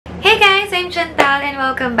Hey guys, I'm Chantal and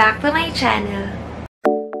welcome back to my channel.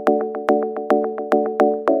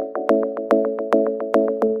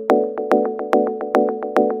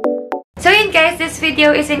 So yun guys, this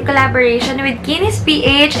video is in collaboration with KINIS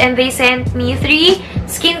PH and they sent me 3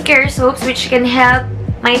 skincare soaps which can help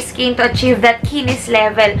my skin to achieve that KINIS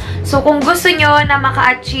level. So, kung gusto nyo na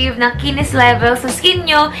maka-achieve ng KINIS level sa skin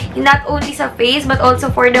nyo, not only sa face, but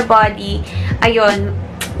also for the body, ayun,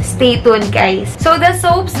 stay tuned guys. So, the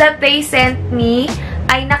soaps that they sent me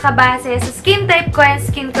ay nakabase sa skin type ko and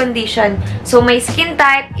skin condition. So, my skin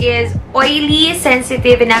type is oily,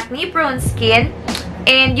 sensitive, and acne-prone skin.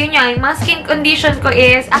 And yun yung mga skin condition ko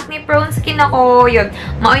is acne-prone skin ako, yun,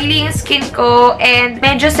 ma-oily yung skin ko, and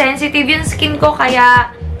medyo sensitive yung skin ko, kaya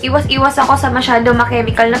iwas-iwas ako sa masyado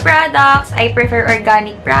ma-chemical na products. I prefer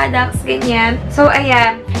organic products, ganyan. So,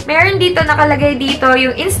 ayan. Meron dito, nakalagay dito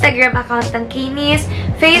yung Instagram account ng KINIS,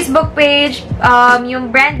 Facebook page, yung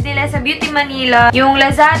brand nila sa Beauty Manila, yung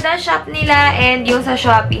Lazada shop nila, and yung sa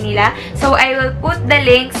Shopee nila. So, I will put the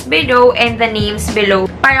links below and the names below.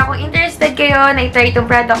 Para kung interested kayo na i-try itong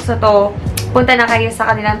products na to, punta na kayo sa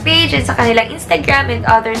kanilang page and sa kanilang Instagram and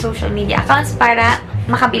other social media accounts para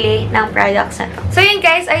makabili ng products na to. So, yun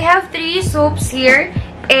guys, I have 3 soaps here.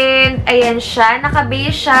 And, ayan siya.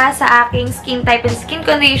 Nakabase siya sa aking skin type and skin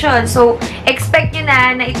condition. So, expect nyo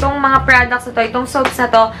na itong mga products na to, itong soaps na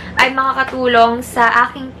to, ay makakatulong sa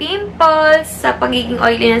aking pimples, sa pagiging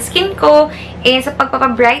oily ng skin ko, and sa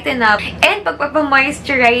pagpapabrighten up, and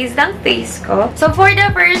pagpapamoisturize ng face ko. So, for the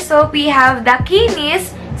first soap, we have the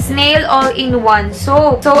KINIS Snail All-in-One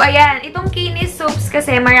Soap. So, ayan, itong KINIS soaps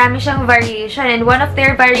kasi marami siyang variation, and one of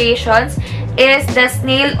their variations is the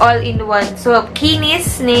Snail All-in-One Soap.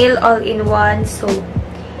 KINIS Snail All-in-One Soap.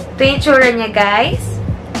 Ito yung itsura niya, guys.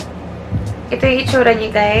 Ito yung itsura niya,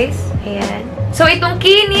 guys. Ayan. So, itong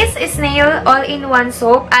KINIS Snail All-in-One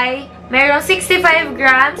Soap ay merong 65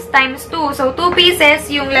 grams times 2. So, 2 pieces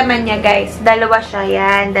yung laman niya, guys. Dalawa siya,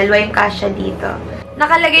 yan. Dalawa yung kasya dito.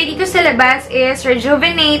 Nakalagay dito sa labas is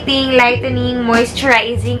rejuvenating, lightening,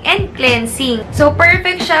 moisturizing, and cleansing. So,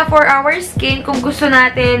 perfect siya for our skin kung gusto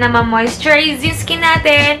natin na ma-moisturize yung skin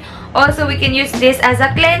natin. Also, we can use this as a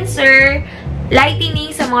cleanser,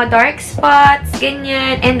 lightening sa mga dark spots,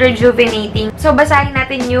 ganyan, and rejuvenating. So, basahin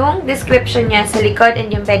natin yung description niya sa likod and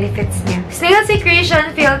yung benefits niya. Snail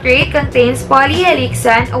Secretion Filtrate contains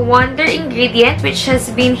polyhelixan, a wonder ingredient which has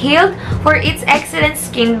been hailed for its excellent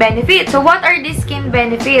skin benefits. So, what are these skin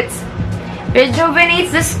benefits?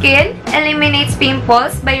 Rejuvenates the skin, eliminates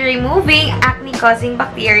pimples by removing acne-causing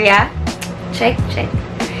bacteria. Check, check.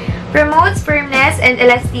 Promotes firmness and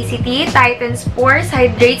elasticity, tightens pores,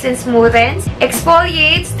 hydrates and smoothens,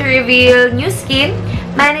 exfoliates to reveal new skin,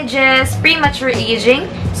 manages premature aging,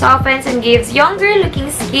 softens and gives younger-looking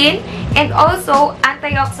skin, and also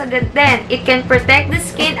antioxidant din. It can protect the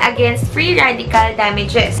skin against free radical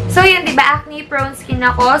damages. So yun, diba, acne-prone skin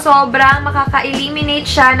ako, sobrang makaka-eliminate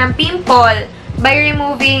siya ng pimple by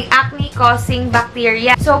removing acne-causing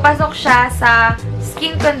bacteria. So, pasok siya sa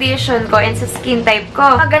skin condition ko and sa skin type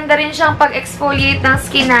ko. Maganda rin siyang pag-exfoliate ng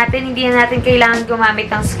skin natin. Hindi na natin kailangan gumamit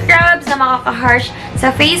ng scrubs na makaka-harsh sa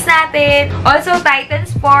face natin. Also, tightens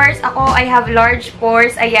pores. Ako, I have large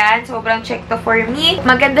pores. Ayan, sobrang check to for me.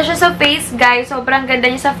 Maganda siya sa face, guys. Sobrang ganda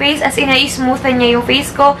niya sa face. As in, na-smoothan niya yung face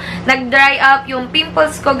ko. Nag-dry up yung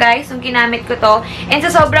pimples ko, guys, nung ginamit ko to. And sa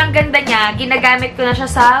sobrang ganda niya, ginagamit ko na siya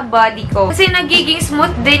sa body ko. Kasi nagiging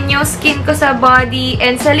smooth din yung skin ko sa body.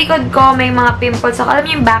 And sa likod ko, may mga pimples. So, alam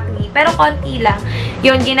niyo yung acne, pero konti lang.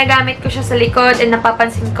 Yun, ginagamit ko siya sa likod and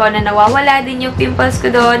napapansin ko na nawawala din yung pimples ko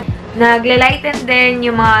doon. Nagle-lighten din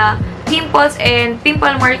yung mga pimples and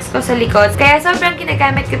pimple marks ko sa likod. Kaya sobrang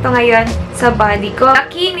ginagamit ko ito ngayon sa body ko. The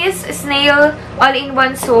KINIS Snail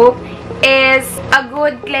All-in-One Soap is a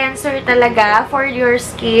good cleanser talaga for your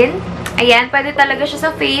skin. Ayan, pwede talaga siya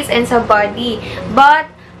sa face and sa body. But,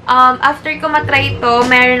 after ko matry ito,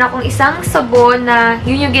 meron akong isang sabon na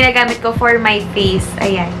yun yung ginagamit ko for my face.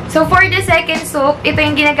 Ayan. So, for the second soap, ito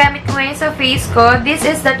yung ginagamit ko ngayon sa face ko. This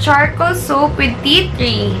is the charcoal soap with tea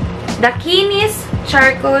tree. The KINIS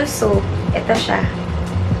Charcoal Soap. Ito siya.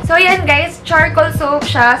 So, yan guys. Charcoal soap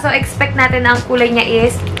siya. So, expect natin na ang kulay niya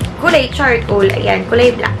is kulay charcoal. Ayan. Kulay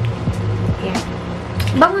black. Ayan.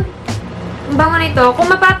 Bango nito. Kung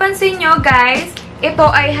mapapansin nyo, guys, ito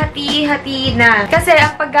ay hati-hati na. Kasi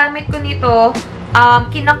ang paggamit ko nito,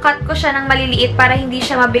 kinakat ko siya ng maliliit para hindi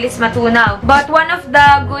siya mabilis matunaw. But one of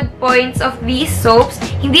the good points of these soaps,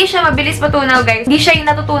 hindi siya mabilis matunaw, guys. Hindi siya yung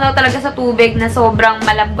natutunaw talaga sa tubig na sobrang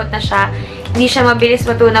malambot na siya. Hindi siya mabilis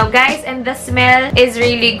matunaw, guys. And the smell is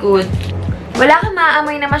really good. Wala kang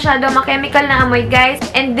maaamoy na masyado ma-chemical na amoy, guys.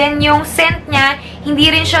 And then, yung scent niya,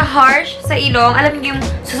 hindi rin siya harsh sa ilong. Alam niyo yung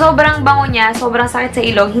sobrang bango niya, sobrang sakit sa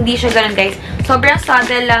ilong. Hindi siya ganun, guys. Sobrang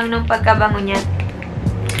subtle lang nung pagkabango niya.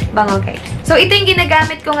 Bango, guys. So, ito yung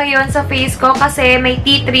ginagamit ko ngayon sa face ko kasi may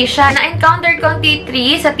tea tree siya. Na-encounter ko ang tea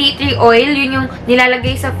tree sa tea tree oil. Yun yung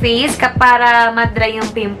nilalagay sa face para madry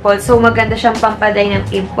yung pimples. So, maganda siyang pampaday ng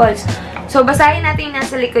pimples. So, basahin natin yung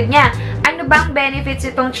nasa likod niya. Ano bang benefits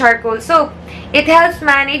itong charcoal soap? It helps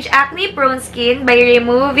manage acne-prone skin by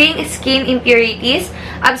removing skin impurities,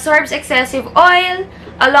 absorbs excessive oil,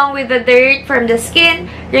 along with the dirt from the skin,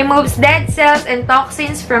 removes dead cells and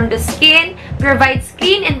toxins from the skin, provides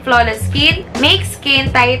clean and flawless skin, makes skin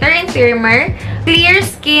tighter and firmer,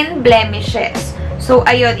 clears skin blemishes. So,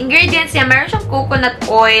 ayun, ingredients niya, meron siyang coconut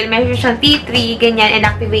oil, meron siyang tea tree, ganyan, and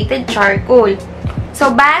activated charcoal.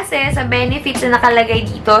 So, base sa benefits na nakalagay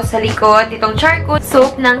dito sa likod, itong charcoal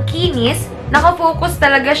soap ng KINIS, nakafocus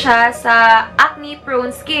talaga siya sa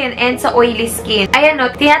acne-prone skin and sa oily skin. Ayan o,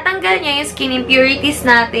 tinatanggal niya yung skin impurities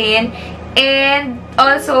natin. And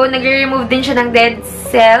also, nagre-remove din siya ng dead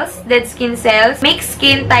skin cells. Makes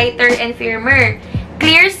skin tighter and firmer.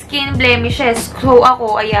 Clear skin blemishes. So,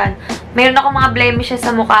 ako, ayan. Meron ako mga blemishes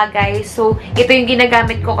sa mukha, guys. So, ito yung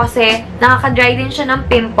ginagamit ko kasi nakaka-dry din siya ng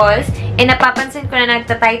pimples. And napapansin ko na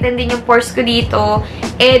nagta-tighten din yung pores ko dito.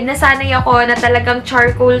 And nasanay ako na talagang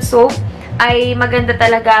charcoal soap ay maganda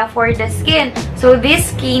talaga for the skin. So, this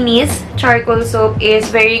KINIS charcoal soap is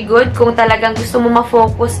very good kung talagang gusto mo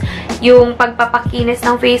ma-focus yung pagpapakinis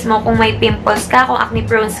ng face mo kung may pimples ka, kung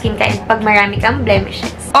acne-prone skin ka, and pag marami kang blemishes.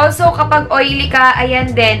 Also, kapag oily ka,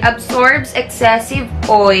 ayan din, absorbs excessive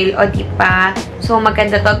oil. O, diba? So,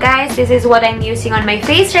 maganda to, guys. This is what I'm using on my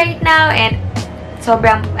face right now, and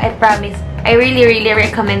sobrang, I promise, I really, really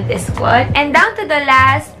recommend this one. And down to the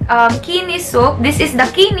last KINIS soap. This is the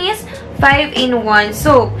KINIS 5-in-1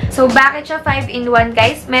 soap. So, bakit siya 5-in-1,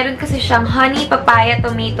 guys? Meron kasi siyang honey, papaya,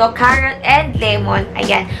 tomato, carrot, and lemon.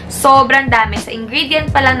 Ayan. Sobrang dami. Sa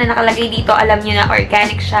ingredient pa lang na nakalagay dito, alam nyo na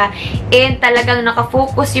organic siya. And talagang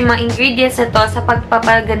nakafocus yung mga ingredients na to sa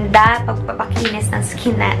pagpapaganda, pagpapakinis ng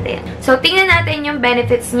skin natin. So, tingnan natin yung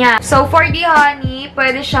benefits niya. So, for the honey,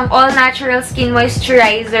 pwede siyang all-natural skin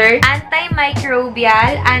moisturizer,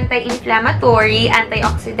 antimicrobial, anti-inflammatory,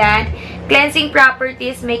 antioxidant, cleansing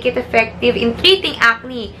properties make it effective in treating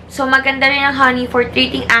acne. So, maganda rin ang honey for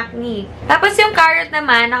treating acne. Tapos, yung carrot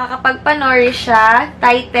naman, nakakapagpa-nourish siya,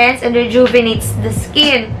 tightens, and rejuvenates the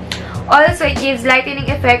skin. Also, it gives lightening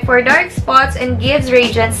effect for dark spots and gives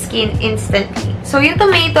radiant skin instantly. So, yung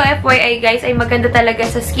tomato, FYI guys, ay maganda talaga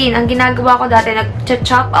sa skin. Ang ginagawa ko dati,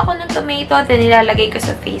 nag-chop ako ng tomato, then nilalagay ko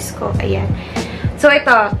sa face ko. Ayan. So,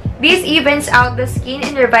 ito. This evens out the skin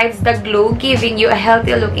and revives the glow, giving you a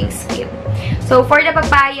healthy-looking skin. So, for the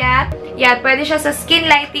papaya, yeah, pwede siya sa skin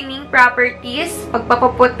lightening properties,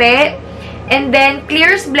 pagpapaputi, and then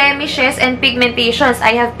clears blemishes and pigmentations.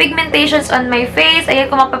 I have pigmentations on my face. Ayan,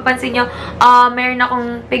 kung mapapansin nyo, meron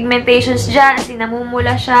akong pigmentations dyan, as in,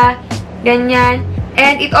 namumula siya, ganyan.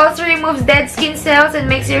 And it also removes dead skin cells and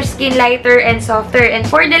makes your skin lighter and softer. And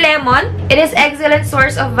for the lemon, it is excellent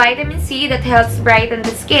source of vitamin C that helps brighten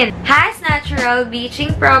the skin. Has natural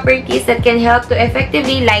bleaching properties that can help to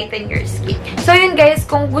effectively lighten your skin. So yun guys,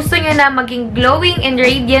 kung gusto nyo na maging glowing and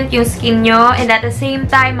radiant yung skin nyo, and at the same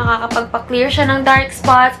time, makakapagpa-clear siya ng dark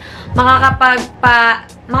spots,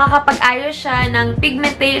 makakapag-ayos siya ng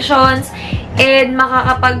pigmentations, and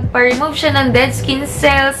makakapag-remove siya ng dead skin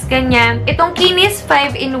cells, ganyan. Itong KINIS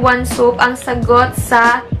 5-in-1 soap ang sagot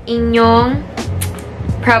sa inyong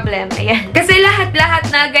problem. Ayan. Kasi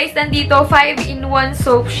lahat-lahat na, guys, nandito, 5-in-1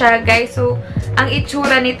 soap siya, guys. So, ang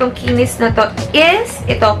itsura nitong KINIS na to is,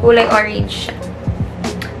 ito, kulay orange siya.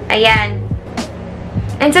 Ayan.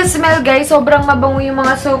 And sa smell, guys, sobrang mabango yung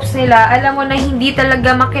mga soaps nila. Alam mo na hindi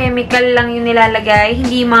talaga ma-chemical lang yung nilalagay.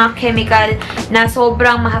 Hindi mga chemical na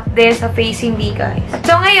sobrang mahapde sa face, hindi, guys.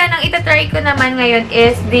 So, ngayon, ang itatry ko naman ngayon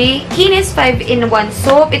is the KINIS 5-in-1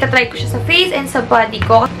 soap. Itatry ko siya sa face and sa body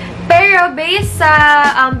ko. Pero, based sa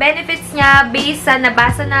benefits niya, based sa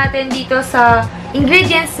nabasa natin dito sa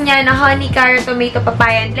ingredients niya na honey, carrot, tomato,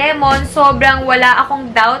 papaya, and lemon, sobrang wala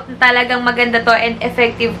akong doubt na talagang maganda to and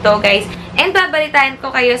effective to, guys. And babalitaan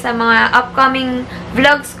ko kayo sa mga upcoming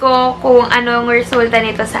vlogs ko kung anong resulta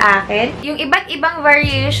nito sa akin. Yung iba't ibang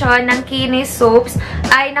variation ng KINIS soaps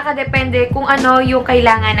ay nakadepende kung ano yung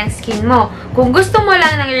kailangan ng skin mo. Kung gusto mo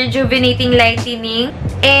lang ng rejuvenating, lightening,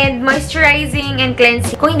 and moisturizing and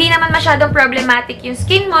cleansing. Kung hindi naman masyadong problematic yung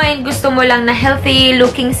skin mo and gusto mo lang na healthy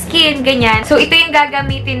looking skin, ganyan. So, ito yung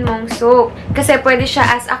gagamitin mong soap. Kasi pwede siya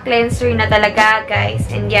as a cleanser na talaga, guys.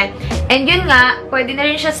 And yan. And yun nga, pwede na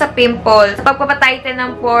rin siya sa pimples. pimples, pagpapatighten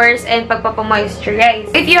ng pores, and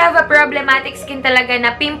pagpapamoisturize. If you have a problematic skin talaga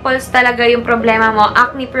na pimples talaga yung problema mo,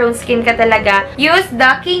 acne-prone skin ka talaga, use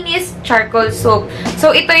the KINIS Charcoal Soap.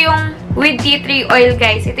 So, ito yung with tea tree oil,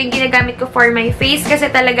 guys. Ito yung ginagamit ko for my face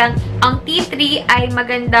kasi talagang ang tea tree ay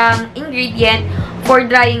magandang ingredient for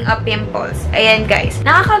drying up pimples. Ayan, guys.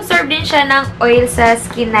 Nakaka-absorb din siya ng oil sa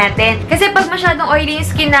skin natin. Kasi pag masyadong oily yung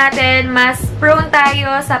skin natin, mas prone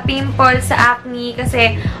tayo sa pimples, sa acne,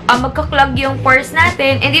 kasi magka-clog yung pores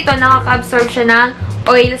natin, and ito, nakaka-absorb siya ng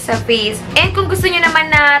oil sa face. And kung gusto nyo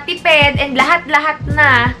naman na tipid and lahat-lahat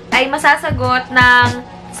na ay masasagot ng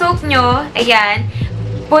soap nyo, ayan,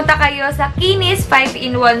 punta kayo sa KINIS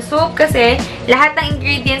 5-in-1 soap kasi lahat ng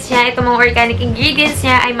ingredients niya, itong mga organic ingredients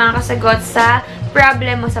niya ay makakasagot sa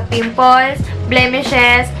problem mo sa pimples,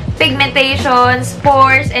 blemishes, pigmentations,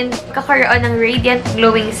 pores, and kakaroon ng radiant,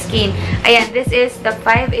 glowing skin. Ayan, this is the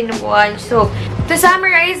 5-in-1 soap. To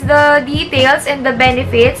summarize the details and the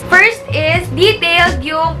benefits, first is detailed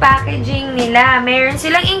yung packaging nila. Meron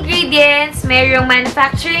silang ingredients, merong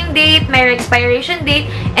manufacturing date, merong expiration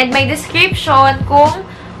date, and may description kung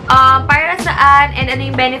para saan and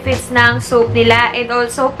ano yung benefits ng soap nila. And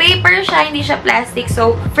also, paper siya, hindi siya plastic,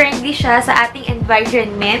 so friendly siya sa ating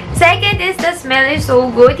environment. Second is the smell is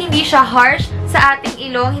so good. Hindi siya harsh sa ating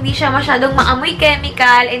ilong, hindi siya masyadong maamoy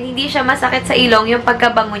chemical, and hindi siya masakit sa ilong yung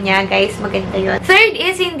pagkabango niya, guys. Maganda yun. Third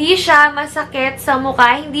is hindi siya masakit sa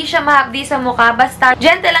mukha, hindi siya mahapdi sa mukha, basta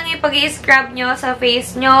gentle lang yung pag-i-scrub nyo sa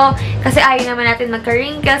face nyo, kasi ayaw naman natin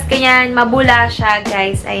magka-wrinkles, kanyan, mabula siya,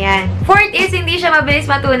 guys. Ayan. Fourth is hindi siya mabilis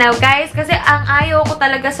matunaw, guys, kasi ang ayaw ko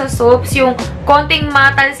talaga sa soaps, yung konting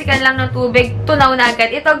matalsikan lang ng tubig, tunaw na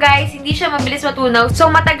agad. Ito, guys, hindi siya mabilis matunaw, so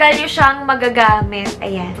matagal nyo siyang magagamit.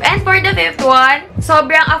 Ayan. And for the fifth one,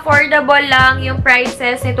 sobrang affordable lang yung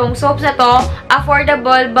prices nitong soaps na to.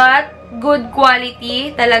 Affordable but good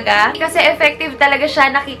quality talaga. Kasi effective talaga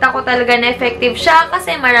siya. Nakita ko talaga na effective siya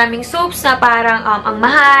kasi maraming soaps na parang ang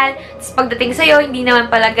mahal. Tapos pagdating sa'yo, hindi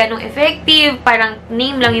naman pala ganong effective. Parang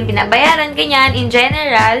name lang yung binabayaran, ganyan. In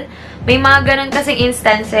general, may mga ganun kasing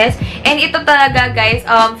instances. And ito talaga, guys,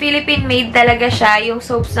 Philippine-made talaga siya, yung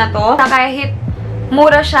soaps na to. Kahit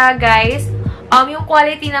mura siya, guys, yung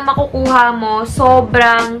quality na makukuha mo,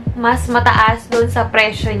 sobrang mas mataas doon sa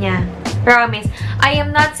presyo niya. Promise. I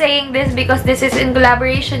am not saying this because this is in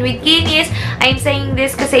collaboration with KINIS. I am saying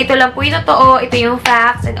this kasi ito lang po yung totoo. Ito yung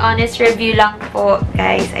facts and honest review lang po,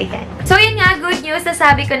 guys. Ayan. So, yun nga, good news.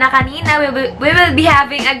 Nasabi ko na kanina, we will be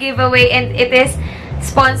having a giveaway and it is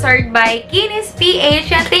sponsored by KINIS PH.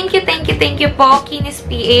 And thank you po, KINIS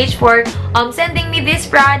PH, for sending me these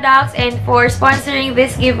products and for sponsoring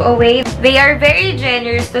this giveaway. They are very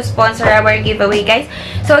generous to sponsor our giveaway, guys.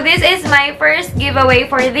 So, this is my first giveaway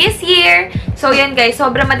for this year. So, yan, guys.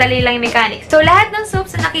 Sobrang madali lang yung mechanics. So, lahat ng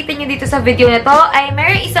soaps na nakita nyo dito sa video na to ay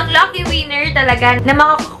meron isang lucky winner talaga na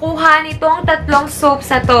makakakuha nitong tatlong soaps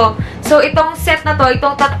na to. So, itong set na to,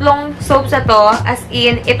 itong tatlong soaps na to, as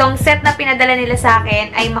in, itong set na pinadala nila sa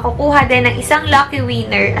akin, ay makukuha din ng isang lucky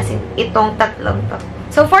winner, as in, itong tatlong to.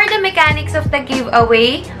 So, for the mechanics of the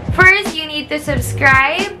giveaway, first, you need to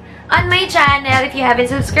subscribe on my channel if you haven't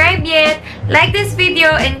subscribed yet. Like this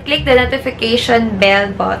video and click the notification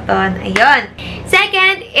bell button. Ayun.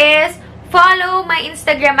 Second is, follow my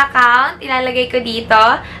Instagram account. Ilalagay ko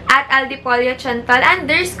dito, at @aldipoliochantal_ and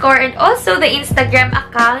also the Instagram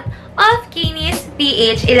account of KINIS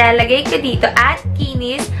PH. Ilalagay ko dito,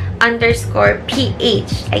 @KINIS_PH.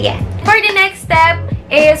 Ayan. For the next step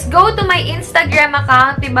is go to my Instagram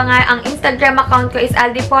account. Diba nga, ang Instagram account ko is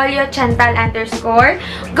 @aldipoliochantal_.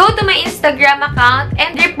 Go to my Instagram account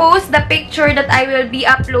and repost the picture that I will be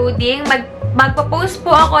uploading. Magpo-post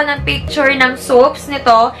po ako ng picture ng soaps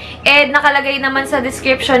nito, and nakalagay naman sa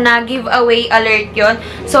description na giveaway alert yon.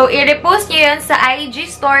 So, i-repost nyo yun sa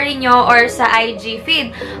IG story nyo or sa IG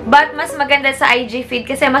feed. But, mas maganda sa IG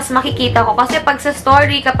feed kasi mas makikita ko. Kasi pag sa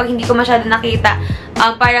story, kapag hindi ko masyado nakita,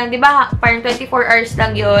 parang, di ba, parang 24 hours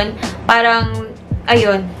lang yun. Parang,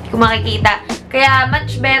 ayun, kung makikita. Kaya,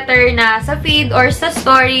 much better na sa feed or sa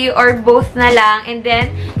story or both na lang. And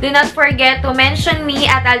then, do not forget to mention me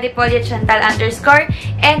at @aldipoliochantal_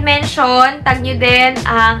 and mention, tag nyo din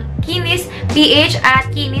ang KINIS PH at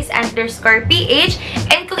KINIS_PH.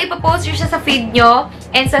 And kung ipopost nyo siya sa feed nyo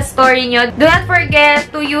and sa story nyo, do not forget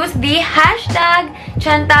to use the hashtag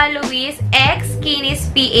Chantal Louise x KINIS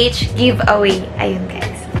PH giveaway. Ayun,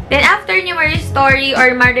 guys. Then, after nyo ma-story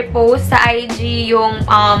or ma-repost sa IG yung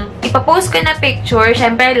ipapost ko na picture,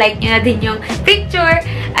 syempre, like nyo na din yung picture.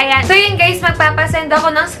 Ayan. So, yun, guys, magpapasend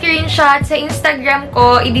ako ng screenshot sa Instagram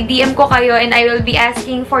ko. I-DM ko kayo and I will be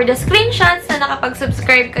asking for the screenshots na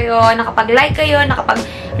nakapag-subscribe kayo, nakapag-like kayo, nakapag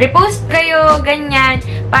repost kayo, ganyan,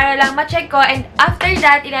 para lang ma-check ko. And after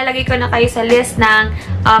that, ilalagay ko na kayo sa list ng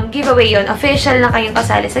giveaway yon. Official na kayong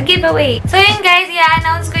kasali sa giveaway. So yun guys,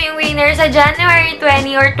 i-announce ko yung winner sa January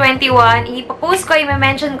 20 or 21. Ipopost ko,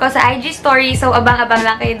 i-mention ko sa IG story. So abang-abang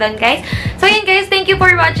lang kayo doon guys. So yun guys, thank you for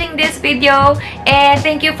watching this video. And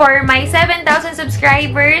thank you for my 7,000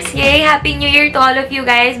 subscribers. Yay! Happy New Year to all of you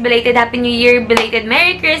guys. Belated Happy New Year, belated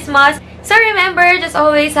Merry Christmas. So remember, just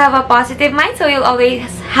always have a positive mind so you'll always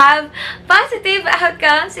have positive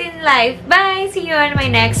outcomes in life. Bye! See you on my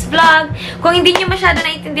next vlog. Kung hindi nyo masyado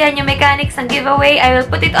naintindihan yung mechanics ng giveaway, I will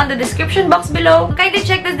put it on the description box below. Kindly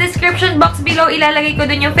check the description box below. Ilalagay ko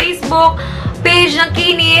dun yung Facebook page ng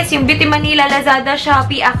Kinis, yung Beauty Manila, Lazada,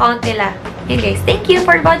 Shopee account nila. Yun guys, thank you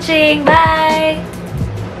for watching. Bye!